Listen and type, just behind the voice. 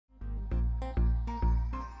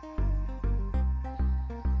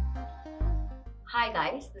Hi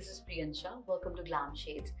guys, this is Priyansha. Welcome to Glam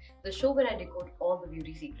Shades, the show where I decode all the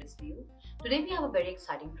beauty secrets for you. Today we have a very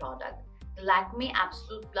exciting product, the Lakme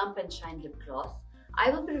Absolute Plump and Shine Lip Gloss. I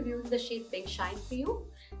will be reviewing the shade Pink Shine for you.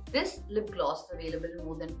 This lip gloss is available in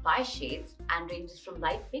more than 5 shades and ranges from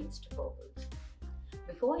light pinks to purples.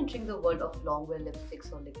 Before entering the world of long wear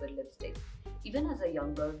lipsticks or liquid lipsticks, even as a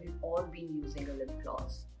young girl, we've all been using a lip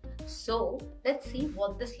gloss. So let's see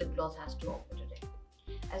what this lip gloss has to offer today.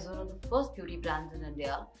 As one of the first beauty brands in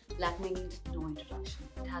India, Lakme needs no introduction.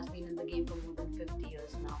 It has been in the game for more than 50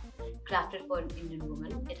 years now. Crafted for an Indian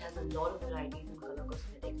woman, it has a lot of varieties in color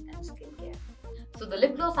cosmetics and skincare. So the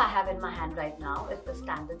lip gloss I have in my hand right now is the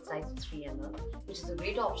standard size 3 ml, which is a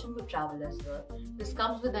great option for travel as well. This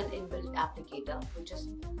comes with an inbuilt applicator, which is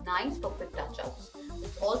nice for quick touch-ups.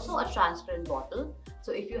 It's also a transparent bottle,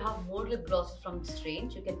 so if you have more lip glosses from this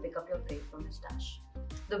range, you can pick up your fave from the stash.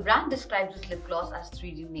 The brand describes this lip gloss as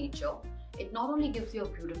 3D nature. It not only gives you a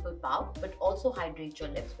beautiful pout, but also hydrates your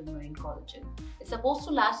lips with marine collagen. It's supposed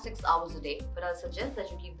to last 6 hours a day, but I'll suggest that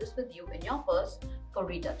you keep this with you in your purse for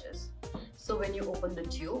retouches. So when you open the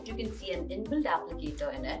tube, you can see an inbuilt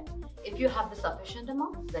applicator in it. If you have the sufficient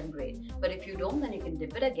amount, then great. But if you don't, then you can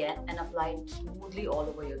dip it again and apply it smoothly all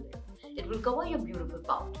over your lip. It will cover your beautiful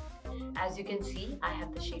pout. As you can see, I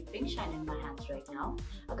have the shade Pink Shine in my hands right now.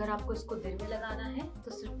 अगर आपको इसको दिन में लगाना है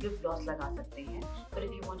तो सिर्फ lip gloss लगा सकते हैं. But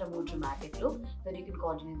if you want a more dramatic look, then you can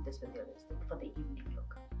coordinate this with your lipstick for the evening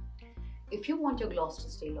look. If you want your gloss to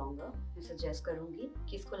stay longer, मैं suggest करूँगी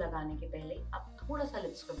कि इसको लगाने के पहले आप थोड़ा सा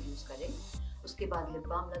lip scrub use करें. उसके बाद lip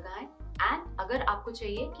balm लगाएं. And अगर आपको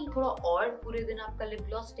चाहिए कि थोड़ा और पूरे दिन आपका lip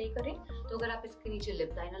gloss stay करे, तो अगर आप इसके नीचे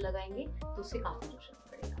lip liner लगाएंगे तो उससे काफी डिफरेंस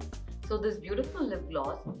पड़ेगा. So this beautiful lip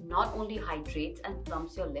gloss not only hydrates and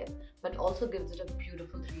plumps your lip, but also gives it a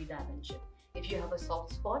beautiful 3 dimension. If you have a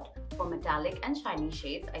soft spot for metallic and shiny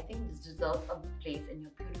shades, I think this deserves a place in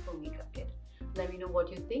your beautiful makeup kit. Let me know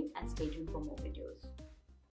what you think and stay tuned for more videos.